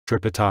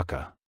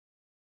Tripitaka.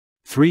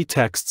 3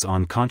 texts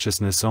on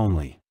consciousness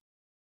only.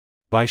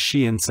 By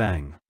Xian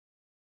Sang.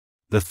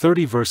 The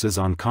 30 verses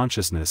on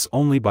consciousness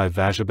only by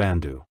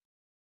Vasubandhu.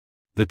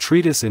 The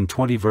treatise in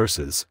 20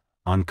 verses,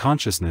 on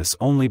consciousness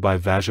only by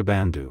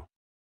Vasubandhu.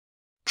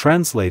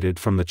 Translated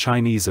from the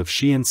Chinese of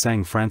Xian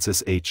Sang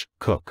Francis H.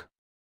 Cook.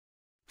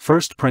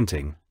 First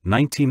printing,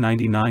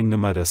 1999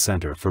 Numata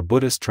Center for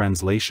Buddhist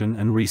Translation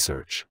and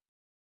Research.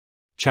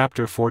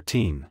 Chapter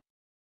 14.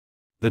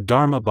 The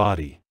Dharma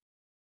Body.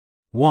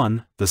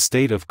 1. The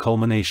state of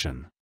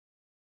culmination.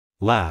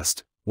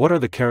 Last, what are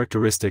the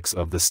characteristics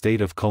of the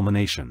state of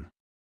culmination?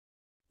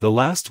 The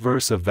last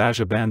verse of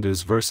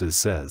Vasubandhu's verses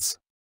says,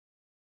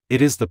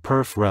 "It is the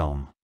perf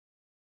realm.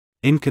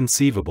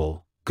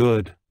 Inconceivable,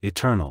 good,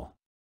 eternal,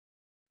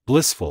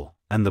 blissful,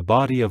 and the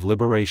body of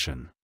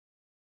liberation,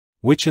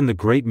 which in the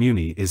Great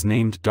Muni is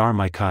named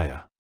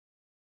Dharmakaya."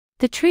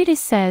 The treatise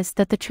says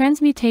that the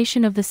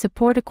transmutation of the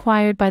support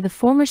acquired by the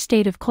former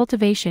state of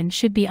cultivation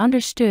should be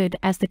understood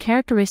as the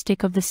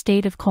characteristic of the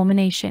state of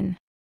culmination.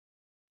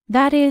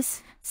 That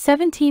is,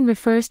 17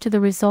 refers to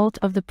the result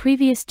of the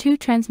previous 2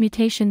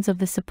 transmutations of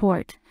the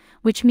support,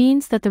 which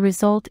means that the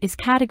result is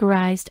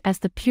categorized as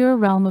the pure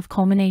realm of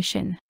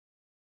culmination.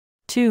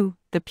 2.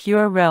 The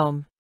pure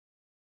realm.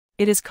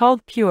 It is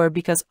called pure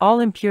because all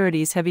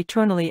impurities have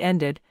eternally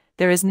ended,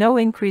 there is no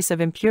increase of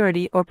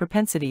impurity or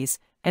propensities,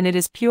 and it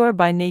is pure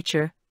by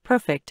nature,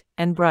 perfect,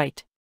 and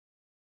bright.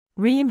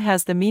 Ream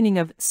has the meaning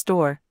of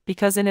store,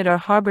 because in it are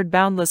harbored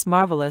boundless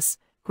marvelous,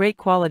 great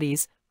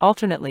qualities.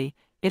 Alternately,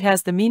 it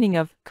has the meaning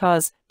of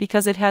cause,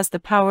 because it has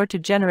the power to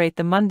generate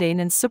the mundane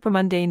and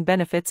supramundane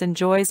benefits and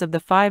joys of the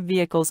 5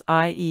 vehicles,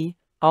 i.e.,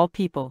 all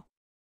people.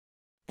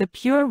 The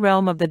pure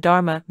realm of the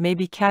Dharma may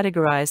be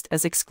categorized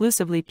as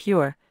exclusively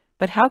pure,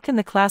 but how can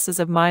the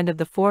classes of mind of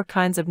the 4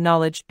 kinds of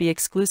knowledge be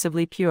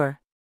exclusively pure?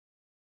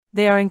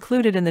 They are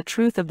included in the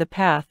truth of the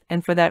path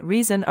and for that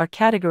reason are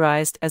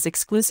categorized as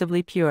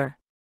exclusively pure.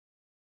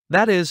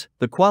 That is,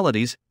 the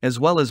qualities, as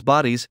well as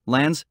bodies,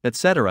 lands,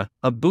 etc.,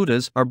 of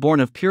Buddhas are born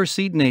of pure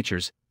seed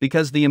natures,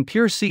 because the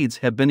impure seeds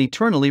have been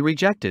eternally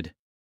rejected.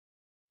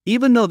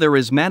 Even though there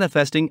is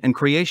manifesting and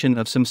creation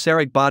of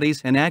samsaric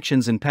bodies and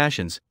actions and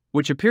passions,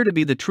 which appear to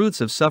be the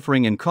truths of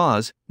suffering and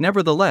cause,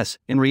 nevertheless,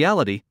 in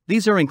reality,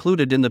 these are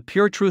included in the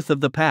pure truth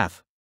of the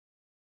path.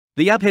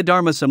 The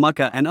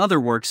Abhidharma-sammuka and other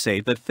works say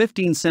that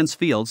 15 sense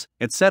fields,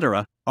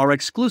 etc., are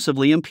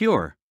exclusively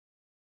impure.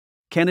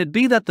 Can it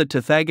be that the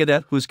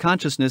Tathagata, whose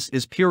consciousness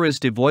is pure, is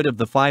devoid of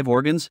the 5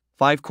 organs,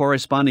 5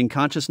 corresponding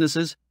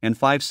consciousnesses, and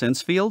 5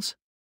 sense fields?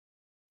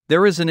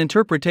 There is an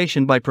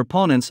interpretation by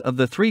proponents of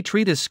the 3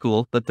 treatise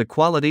school that the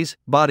qualities,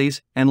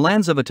 bodies, and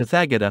lands of a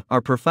Tathagata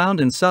are profound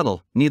and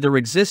subtle, neither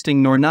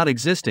existing nor not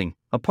existing,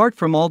 apart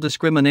from all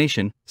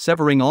discrimination,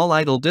 severing all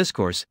idle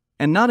discourse,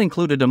 and not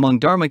included among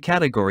Dharma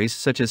categories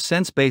such as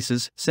sense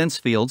bases, sense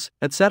fields,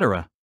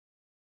 etc.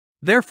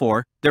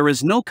 Therefore, there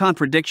is no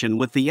contradiction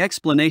with the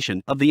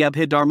explanation of the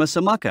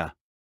Abhidharma-sammuka.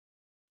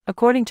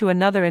 According to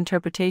another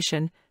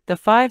interpretation, the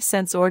 5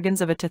 sense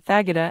organs of a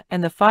Tathagata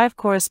and the 5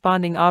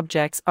 corresponding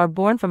objects are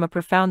born from a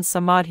profound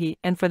samadhi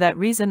and for that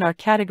reason are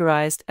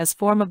categorized as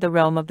form of the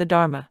realm of the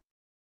Dharma.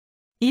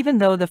 Even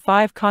though the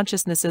 5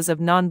 consciousnesses of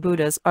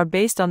non-Buddhas are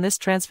based on this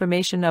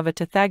transformation of a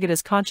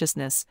Tathagata's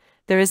consciousness,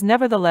 there is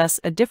nevertheless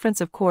a difference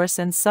of coarse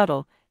and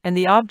subtle, and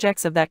the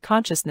objects of that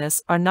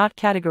consciousness are not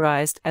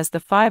categorized as the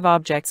 5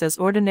 objects as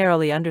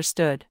ordinarily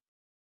understood.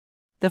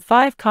 The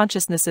 5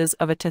 consciousnesses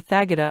of a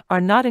Tathagata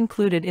are not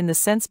included in the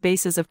sense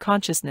bases of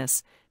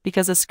consciousness,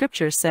 because a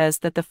scripture says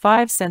that the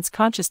 5 sense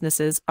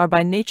consciousnesses are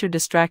by nature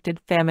distracted,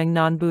 famming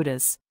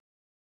non-Buddhas.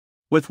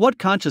 With what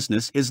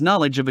consciousness is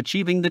knowledge of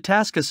achieving the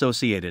task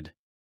associated?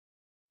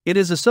 It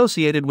is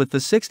associated with the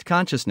 6th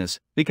consciousness,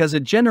 because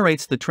it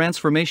generates the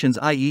transformations,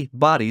 i.e.,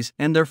 bodies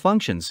and their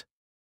functions.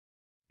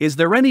 Is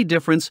there any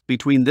difference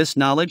between this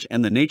knowledge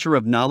and the nature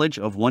of knowledge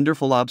of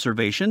wonderful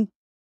observation?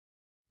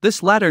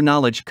 This latter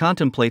knowledge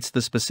contemplates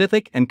the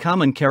specific and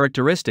common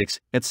characteristics,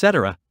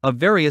 etc., of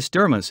various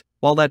dharmas,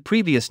 while that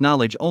previous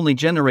knowledge only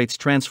generates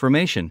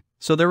transformation,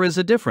 so there is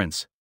a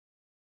difference.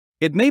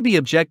 It may be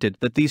objected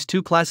that these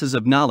 2 classes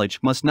of knowledge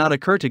must not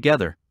occur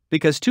together,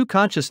 because 2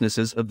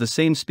 consciousnesses of the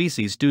same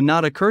species do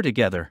not occur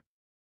together.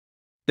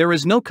 There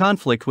is no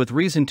conflict with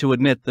reason to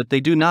admit that they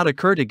do not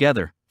occur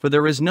together, for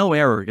there is no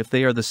error if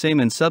they are the same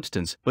in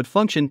substance but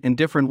function in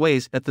different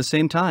ways at the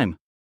same time.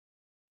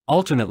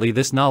 Alternately,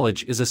 this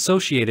knowledge is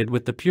associated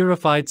with the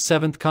purified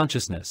 7th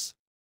consciousness.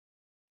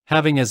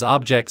 Having as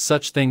objects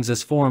such things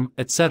as form,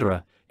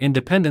 etc.,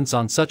 independence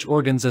on such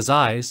organs as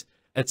eyes,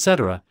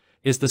 etc.,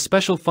 is the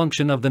special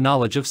function of the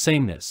knowledge of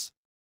sameness.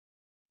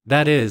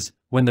 That is,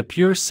 when the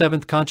pure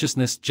 7th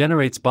consciousness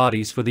generates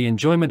bodies for the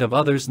enjoyment of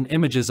others and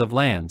images of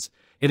lands,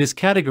 it is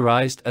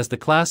categorized as the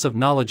class of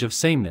knowledge of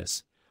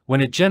sameness.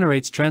 When it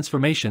generates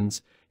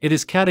transformations, it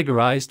is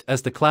categorized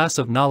as the class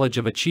of knowledge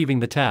of achieving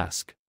the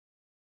task.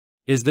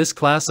 Is this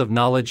class of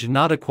knowledge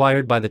not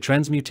acquired by the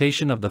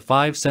transmutation of the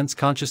 5 sense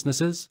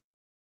consciousnesses?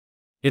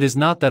 It is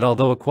not that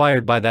although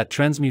acquired by that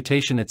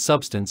transmutation its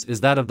substance is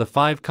that of the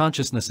five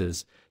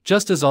consciousnesses,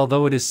 just as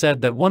although it is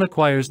said that one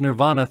acquires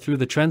nirvana through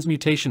the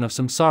transmutation of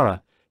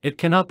samsara, it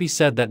cannot be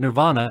said that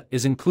nirvana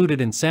is included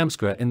in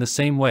samskara in the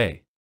same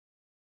way.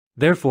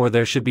 Therefore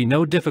there should be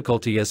no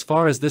difficulty as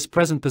far as this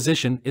present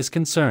position is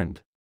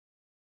concerned.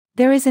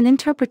 There is an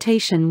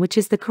interpretation which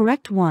is the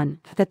correct one,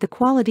 that the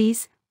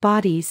qualities,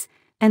 bodies,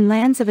 and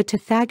lands of a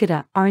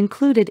Tathagata are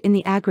included in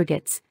the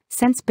aggregates,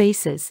 sense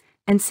bases,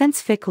 and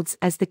sense fields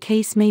as the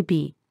case may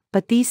be,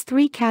 but these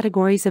three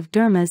categories of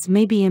dharmas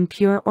may be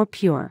impure or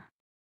pure.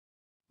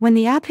 When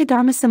the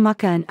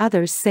Abhidharmasamukha and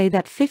others say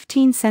that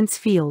 15 sense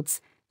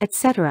fields,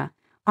 etc.,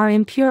 are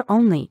impure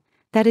only,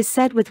 that is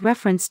said with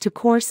reference to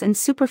coarse and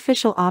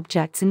superficial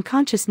objects in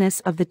consciousness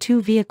of the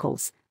two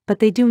vehicles, but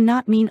they do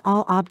not mean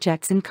all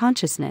objects in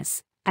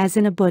consciousness, as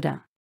in a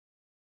Buddha.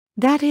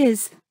 That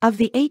is, of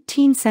the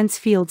 18 sense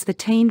fields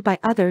attained by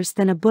others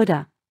than a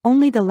Buddha,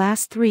 only the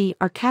last three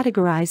are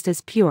categorized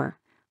as pure.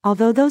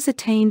 Although those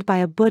attained by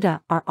a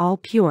Buddha are all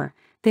pure,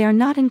 they are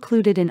not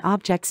included in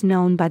objects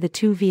known by the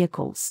two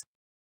vehicles.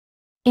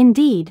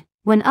 Indeed,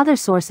 when other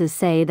sources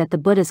say that the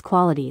Buddha's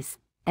qualities,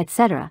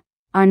 etc.,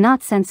 are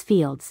not sense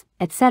fields,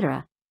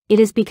 etc., it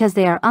is because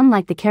they are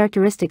unlike the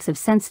characteristics of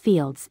sense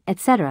fields,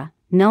 etc.,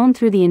 known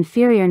through the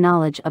inferior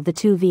knowledge of the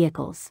two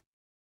vehicles.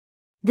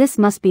 This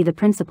must be the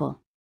principle.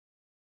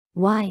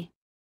 Why?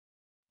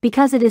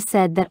 Because it is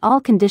said that all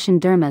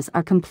conditioned dharmas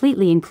are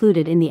completely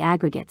included in the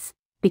aggregates,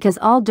 because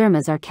all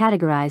dharmas are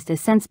categorized as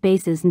sense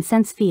bases and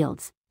sense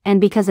fields, and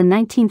because a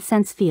 19th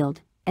sense field,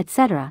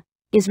 etc.,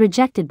 is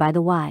rejected by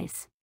the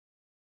wise.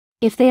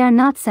 If they are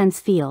not sense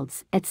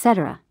fields,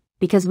 etc.,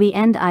 because we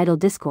end idle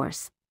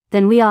discourse,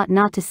 then we ought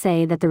not to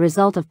say that the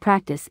result of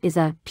practice is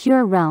a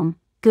pure realm,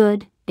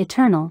 good,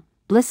 eternal,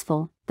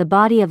 blissful, the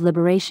body of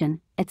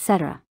liberation,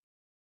 etc.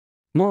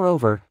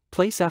 Moreover,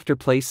 place after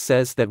place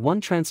says that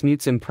one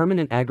transmutes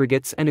impermanent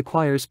aggregates and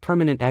acquires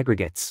permanent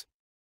aggregates.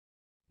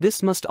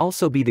 This must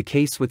also be the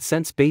case with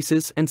sense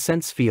bases and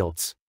sense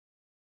fields.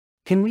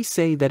 Can we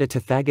say that a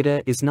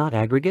Tathagata is not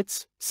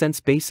aggregates, sense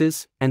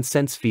bases, and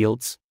sense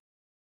fields?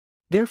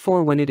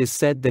 Therefore when it is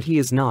said that he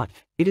is not,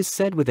 it is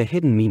said with a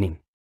hidden meaning.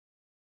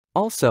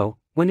 Also,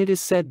 when it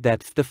is said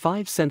that the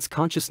five sense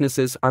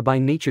consciousnesses are by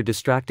nature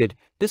distracted,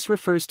 this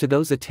refers to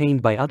those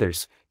attained by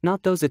others,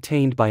 not those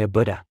attained by a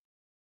Buddha.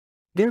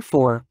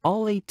 Therefore,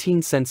 all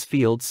 18 sense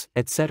fields,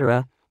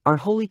 etc., are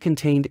wholly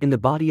contained in the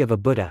body of a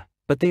Buddha,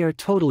 but they are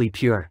totally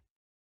pure.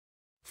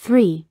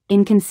 3.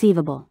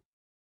 Inconceivable.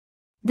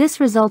 This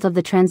result of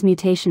the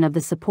transmutation of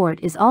the support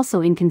is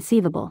also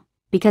inconceivable,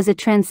 because it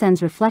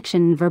transcends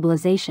reflection and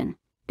verbalization,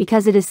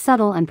 because it is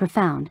subtle and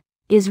profound,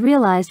 is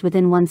realized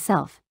within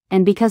oneself,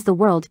 and because the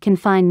world can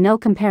find no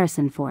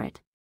comparison for it.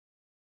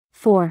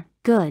 4.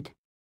 Good.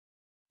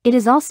 It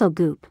is also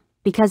goop,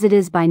 because it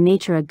is by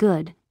nature a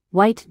good,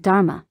 white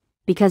Dharma,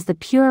 because the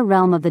pure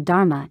realm of the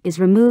Dharma is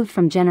removed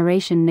from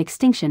generation and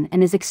extinction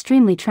and is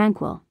extremely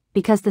tranquil,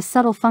 because the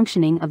subtle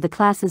functioning of the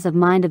classes of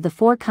mind of the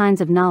four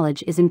kinds of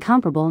knowledge is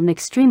incomparable and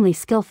extremely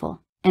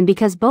skillful, and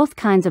because both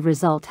kinds of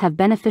result have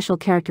beneficial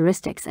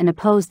characteristics and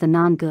oppose the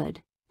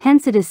non-good.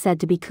 Hence it is said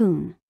to be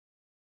kun.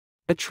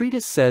 A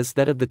treatise says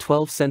that of the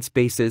 12 sense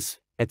bases,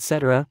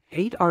 etc.,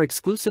 8 are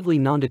exclusively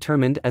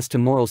non-determined as to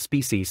moral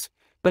species,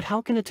 but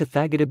how can a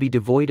Tathagata be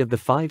devoid of the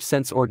 5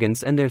 sense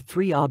organs and their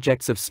 3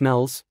 objects of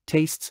smells,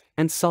 tastes,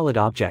 and solid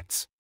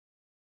objects?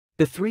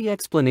 The 3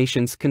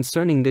 explanations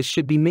concerning this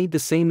should be made the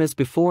same as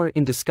before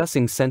in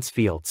discussing sense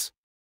fields.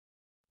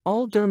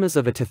 All dharmas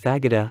of a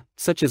Tathagata,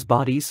 such as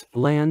bodies,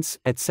 lands,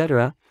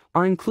 etc.,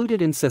 are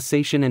included in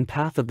cessation and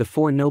path of the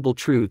Four Noble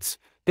Truths,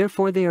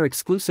 therefore they are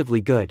exclusively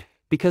good,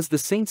 because the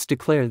saints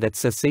declare that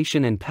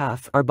cessation and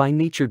path are by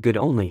nature good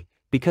only,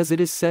 because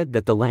it is said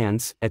that the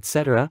lands,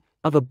 etc.,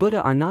 of a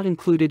Buddha are not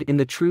included in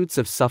the truths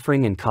of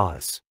suffering and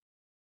cause.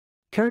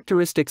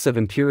 Characteristics of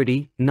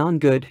impurity,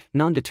 non-good,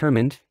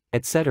 non-determined,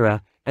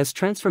 etc., as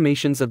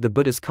transformations of the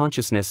Buddha's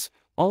consciousness,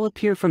 all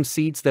appear from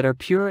seeds that are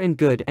pure and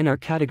good and are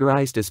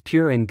categorized as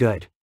pure and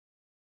good.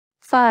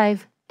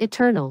 5.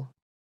 Eternal.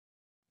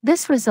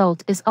 This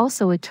result is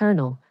also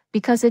eternal,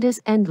 because it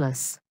is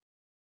endless.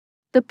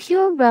 The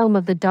pure realm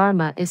of the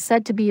Dharma is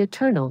said to be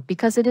eternal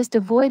because it is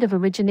devoid of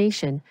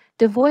origination,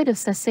 devoid of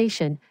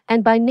cessation,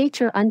 and by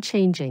nature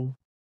unchanging.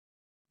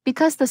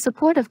 Because the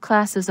supportive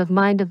classes of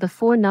mind of the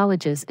four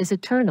knowledges is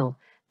eternal,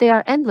 they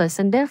are endless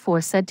and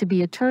therefore said to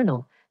be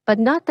eternal, but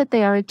not that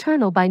they are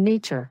eternal by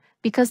nature,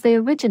 because they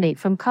originate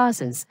from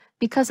causes,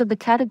 because of the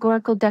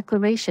categorical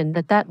declaration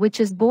that that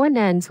which is born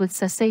ends with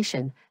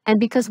cessation, and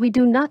because we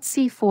do not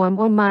see form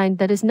or mind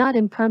that is not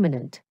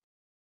impermanent.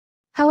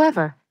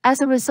 However, as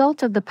a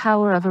result of the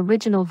power of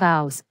original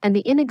vows and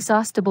the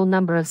inexhaustible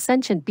number of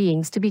sentient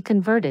beings to be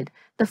converted,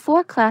 the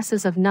 4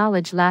 classes of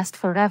knowledge last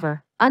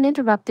forever,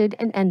 uninterrupted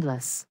and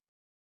endless.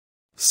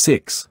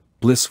 6.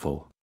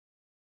 Blissful.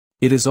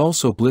 It is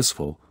also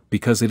blissful,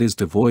 because it is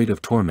devoid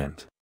of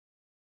torment.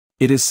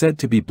 It is said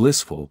to be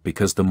blissful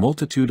because the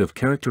multitude of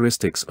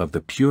characteristics of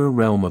the pure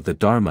realm of the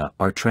Dharma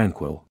are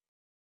tranquil.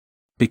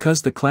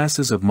 Because the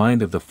classes of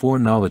mind of the four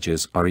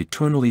knowledges are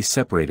eternally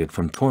separated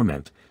from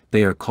torment,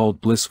 they are called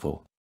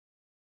blissful.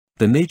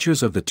 The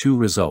natures of the two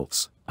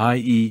results,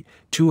 i.e.,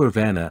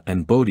 Nirvana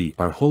and Bodhi,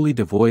 are wholly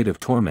devoid of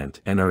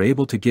torment and are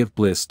able to give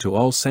bliss to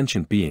all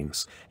sentient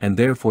beings, and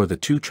therefore the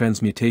two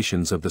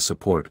transmutations of the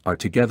support are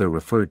together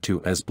referred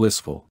to as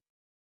blissful.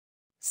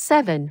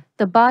 7.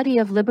 The body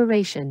of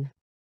liberation.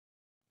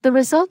 The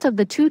result of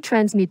the two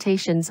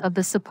transmutations of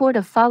the support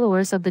of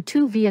followers of the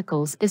two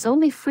vehicles is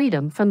only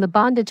freedom from the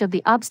bondage of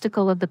the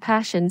obstacle of the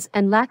passions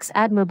and lacks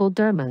admirable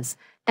dharmas,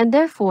 and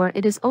therefore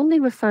it is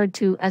only referred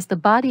to as the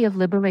body of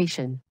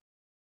liberation.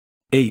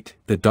 8.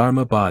 The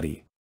Dharma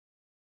body.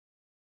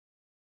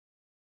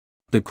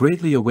 The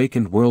greatly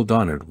awakened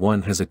world-honored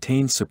one has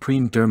attained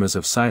supreme dharmas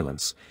of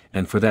silence,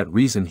 and for that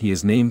reason he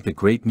is named the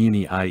Great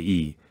Muni,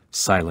 i.e.,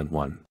 Silent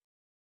One.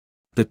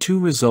 The two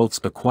results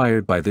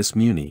acquired by this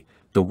Muni,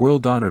 the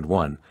world-honored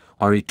one,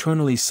 are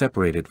eternally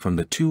separated from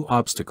the two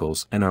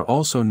obstacles and are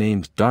also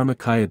named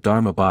Dharmakaya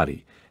Dharma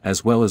body,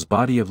 as well as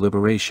body of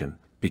liberation,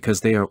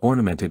 because they are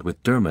ornamented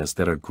with dharmas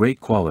that are great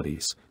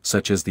qualities,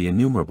 such as the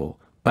innumerable,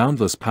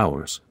 boundless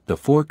powers, the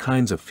four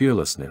kinds of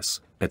fearlessness,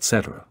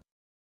 etc.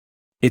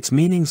 Its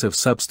meanings of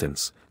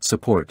substance,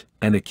 support,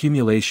 and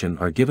accumulation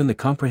are given the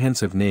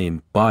comprehensive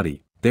name,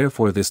 body.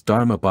 Therefore this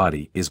Dharma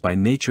body is by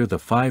nature the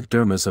five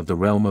dharmas of the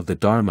realm of the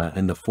Dharma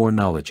and the four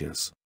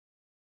knowledges.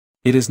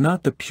 It is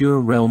not the pure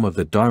realm of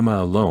the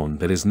Dharma alone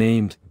that is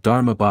named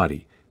Dharma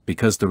body,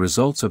 because the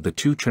results of the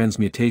two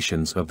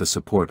transmutations of the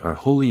support are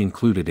wholly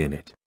included in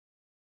it.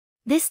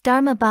 This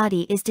Dharma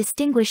body is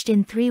distinguished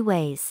in three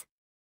ways.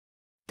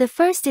 The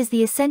first is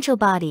the essential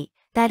body,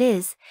 that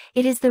is,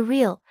 it is the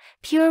real,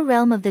 pure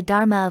realm of the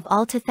Dharma of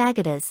all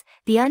Tathagatas,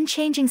 the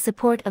unchanging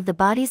support of the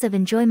bodies of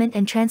enjoyment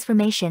and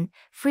transformation,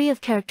 free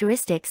of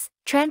characteristics,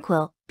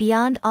 tranquil,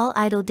 beyond all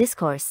idle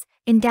discourse,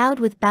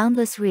 endowed with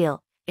boundless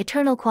real,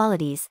 eternal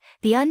qualities,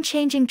 the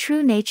unchanging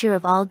true nature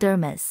of all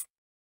dharmas.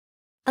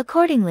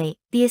 Accordingly,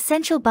 the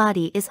essential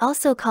body is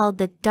also called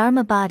the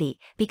Dharma body,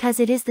 because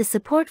it is the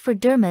support for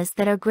dharmas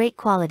that are great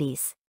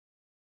qualities.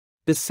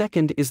 The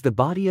second is the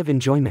body of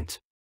enjoyment.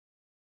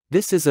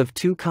 This is of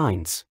two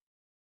kinds.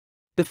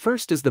 The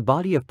first is the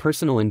body of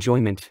personal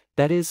enjoyment,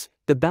 that is,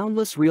 the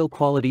boundless real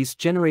qualities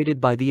generated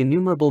by the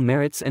innumerable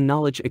merits and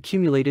knowledge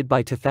accumulated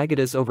by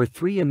Tathagatas over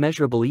three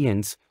immeasurable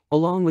eons,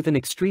 along with an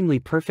extremely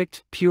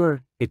perfect,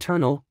 pure,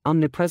 eternal,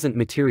 omnipresent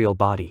material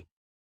body.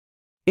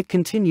 It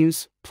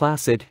continues,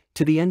 placid,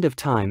 to the end of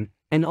time,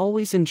 and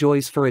always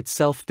enjoys for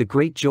itself the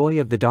great joy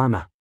of the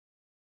Dharma.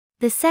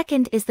 The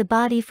second is the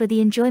body for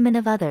the enjoyment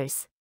of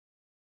others.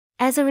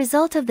 As a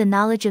result of the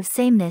knowledge of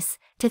sameness,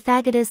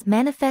 Tathagatas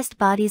manifest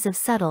bodies of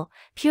subtle,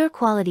 pure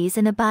qualities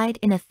and abide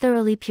in a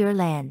thoroughly pure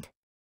land.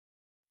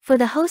 For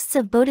the hosts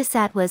of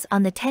bodhisattvas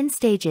on the 10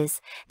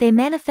 stages, they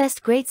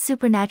manifest great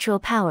supernatural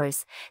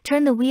powers,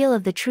 turn the wheel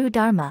of the true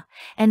Dharma,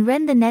 and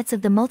rend the nets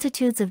of the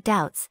multitudes of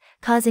doubts,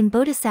 causing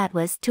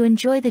bodhisattvas to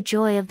enjoy the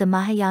joy of the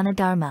Mahayana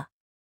Dharma.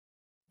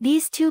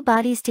 These two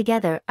bodies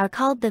together are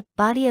called the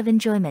body of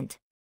enjoyment.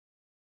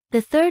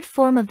 The third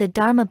form of the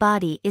Dharma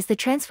body is the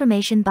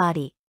transformation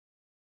body.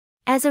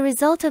 As a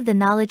result of the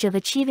knowledge of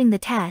achieving the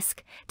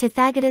task,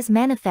 Tathagatas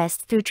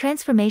manifest through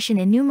transformation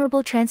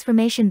innumerable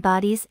transformation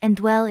bodies and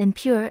dwell in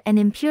pure and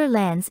impure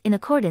lands in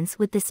accordance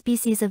with the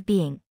species of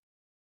being.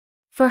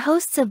 For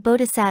hosts of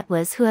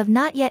bodhisattvas who have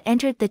not yet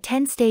entered the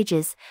 10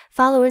 stages,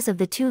 followers of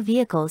the two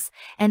vehicles,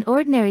 and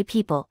ordinary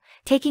people,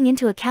 taking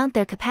into account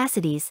their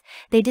capacities,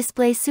 they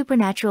display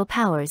supernatural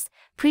powers,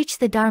 preach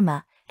the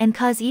Dharma, and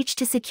cause each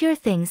to secure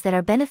things that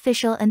are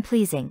beneficial and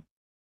pleasing.